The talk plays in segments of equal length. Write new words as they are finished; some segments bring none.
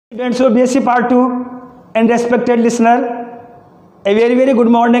Students of B.Sc Part 2 and respected listener, a very good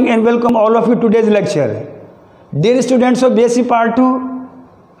morning and welcome all of you to today's lecture. Dear students of B.Sc Part 2,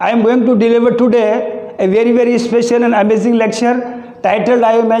 I am going to deliver today a very special and amazing lecture titled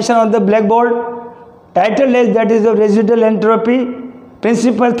I have mentioned on the blackboard. Title is that is of residual entropy,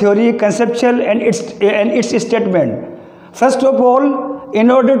 principle, theory, conceptual and its statement. First of all,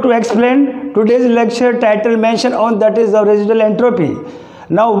 in order to explain today's lecture title mentioned on that is of residual entropy.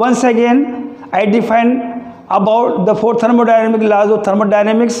 Now once again I define about the four thermodynamic laws of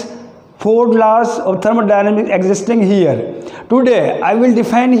thermodynamics, four laws of thermodynamics existing here. Today I will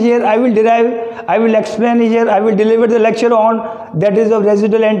define here, I will derive, I will explain here, I will deliver the lecture on that is of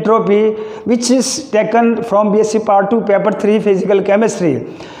residual entropy, which is taken from B.Sc Part 2 Paper 3 Physical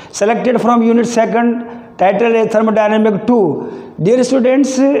Chemistry, selected from Unit 2nd, titled as Thermodynamic 2. Dear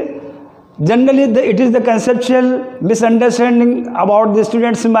students, generally it is the conceptual misunderstanding about the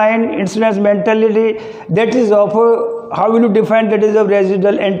student's mind, student's mentality, that is of how will you define that is of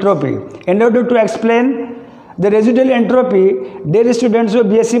residual entropy. In order to explain the residual entropy, dear students of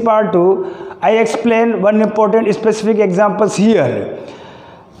B.Sc Part 2, I explain one important specific examples here.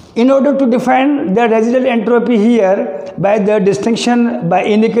 In order to define the residual entropy here by the distinction, by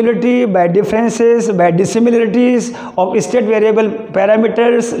inequality, by differences, by dissimilarities of state variable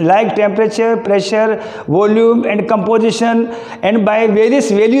parameters like temperature, pressure, volume and composition, and by various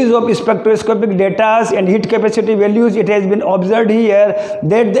values of spectroscopic data and heat capacity values, it has been observed here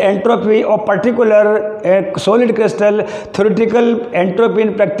that the entropy of particular solid crystal, theoretical entropy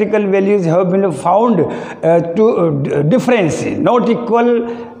and practical values have been found to difference, not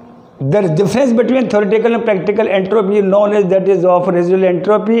equal. The difference between theoretical and practical entropy is known as that is of residual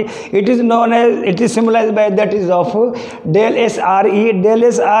entropy. It is known as, it is symbolized by that is of del SRE. Del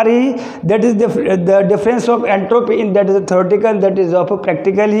SRE, that is the difference of entropy in that is theoretical, that is of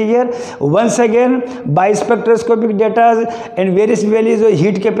practical here. Once again, by spectroscopic data and various values of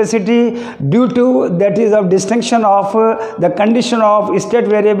heat capacity due to that is of distinction of the condition of state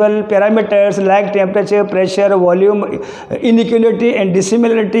variable parameters like temperature, pressure, volume, inequality and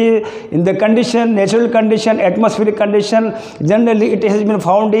dissimilarity in the condition, natural condition, atmospheric condition. Generally it has been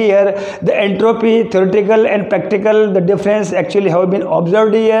found here the entropy, theoretical and practical, the difference actually have been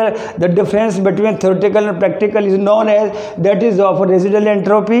observed here. The difference between theoretical and practical is known as that is of residual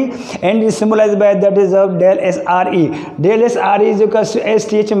entropy and is symbolized by that is of del SRE. Del SRE is equals to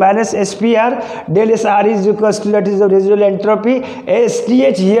STH minus SPR. Del SRE is equals to that is of residual entropy.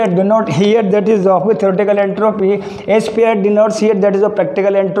 STH here denote here that is of theoretical entropy. SPR denotes here that is of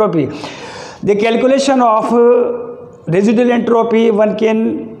practical entropy. The calculation of residual entropy, one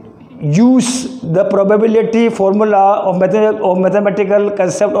can use the probability formula of mathematical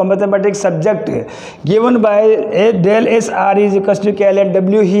concept or mathematics subject given by del SR is equals to K ln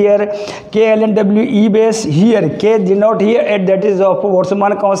W here, K ln W E base here, K denote here at that is of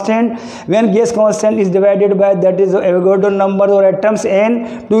Boltzmann constant when gas constant is divided by that is Avogadro number or atoms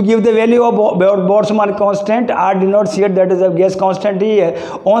n to give the value of Boltzmann constant. R denotes here that is of gas constant here.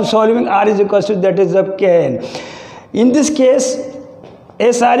 On solving, R is equals to that is of Kn. In this case,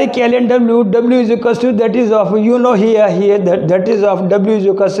 SRE K ln W is equals to that is of, you know here that is of W is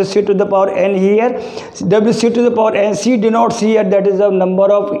equals to C to the power n here, W C to the power n. C denotes here that is of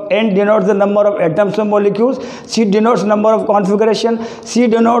number of, n denotes the number of atoms or molecules, C denotes number of configuration, C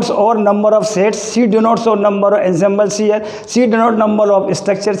denotes or number of sets, C denotes or number of ensembles here, C denotes number of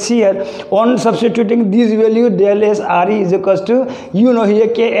structures here. On substituting these values, del SRE is equals to, you know here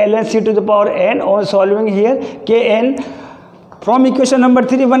K ln C to the power n. On solving here Kn. From equation number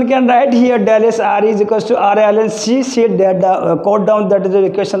 3, one can write here del SRE is equals to R ln C. See that code down that is the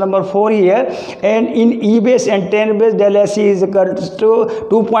equation number 4 here. And in E base and 10 base, del SE is equals to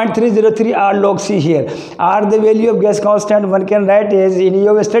 2.303 R log C here. R the value of gas constant, one can write as in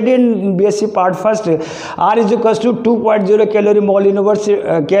you have studied in B.Sc Part 1st. R is equals to 2.0 calorie mole inverse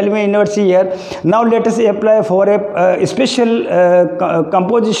Kelvin inverse here. Now let us apply for a special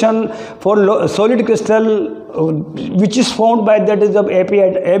composition for solid crystal which is formed by that is of AB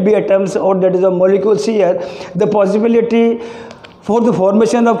atoms or that is of molecules here. The possibility for the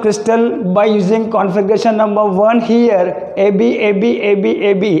formation of crystal by using configuration number 1 here,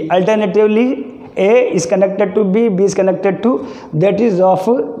 AB. Alternatively, A is connected to B, B is connected to that is of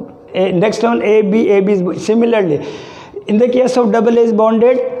next one AB. Similarly, in the case of AA is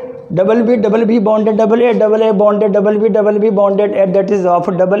bonded, double B bonded AA bonded double B bonded at that is of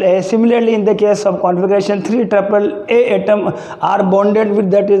AA. Similarly, in the case of configuration 3, triple A atom are bonded with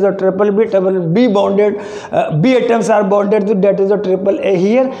that is a triple B bonded, B atoms are bonded with that is a triple A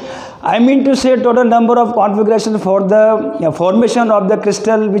here. I mean to say total number of configurations for the formation of the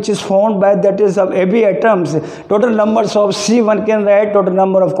crystal which is formed by that is of AB atoms. Total numbers of C one can write total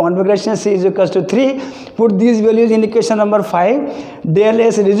number of configurations C is equals to 3. Put these values in equation number 5. Del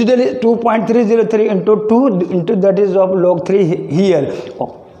S residual is 2.303 into 2 into that is of log 3 here.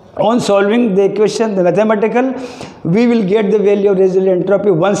 On solving the equation, the mathematical, we will get the value of residual entropy.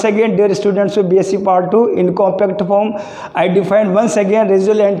 Once again, dear students of B.Sc Part 2, in compact form, I define once again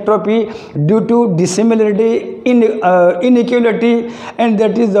residual entropy due to dissimilarity, inequality, and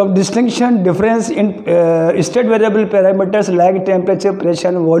that is of distinction, difference in state variable parameters like temperature, pressure,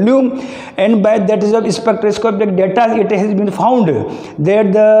 and volume. And by that is of spectroscopic data, it has been found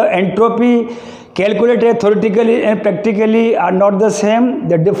that the entropy calculated theoretically and practically are not the same.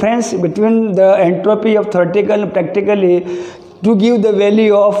 The difference between the entropy of theoretical and practically to give the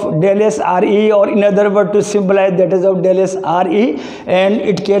value of del S RE, or in other words to symbolize that is of del S RE, and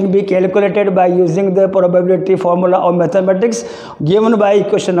it can be calculated by using the probability formula of mathematics given by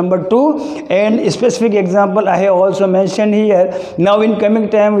equation number 2, and specific example I have also mentioned here. Now in coming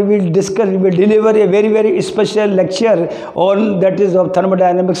time we will deliver a very special lecture on that is of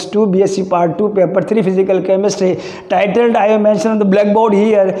thermodynamics 2 B.Sc Part 2 paper 3 physical chemistry, titled I have mentioned on the blackboard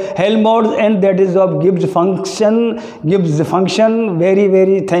here, Helmholtz and that is of Gibbs function.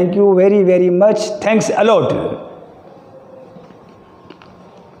 Very thank you very much. Thanks a lot.